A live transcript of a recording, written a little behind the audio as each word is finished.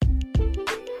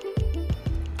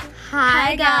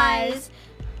Hi, guys.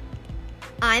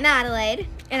 I'm Adelaide.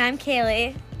 And I'm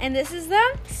Kaylee. And this is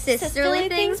the Sisterly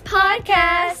Things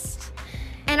Podcast.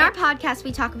 In our podcast,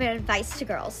 we talk about advice to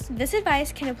girls. This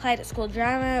advice can apply to school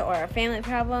drama or family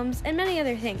problems and many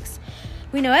other things.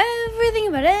 We know everything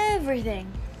about everything.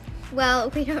 Well,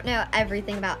 we don't know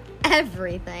everything about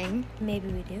everything. Maybe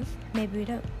we do. Maybe we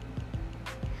don't.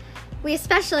 We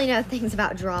especially know things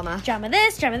about drama. Drama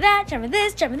this, drama that, drama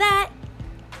this, drama that.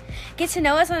 Get to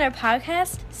know us on our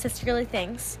podcast, Sisterly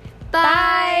Things.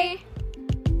 Bye.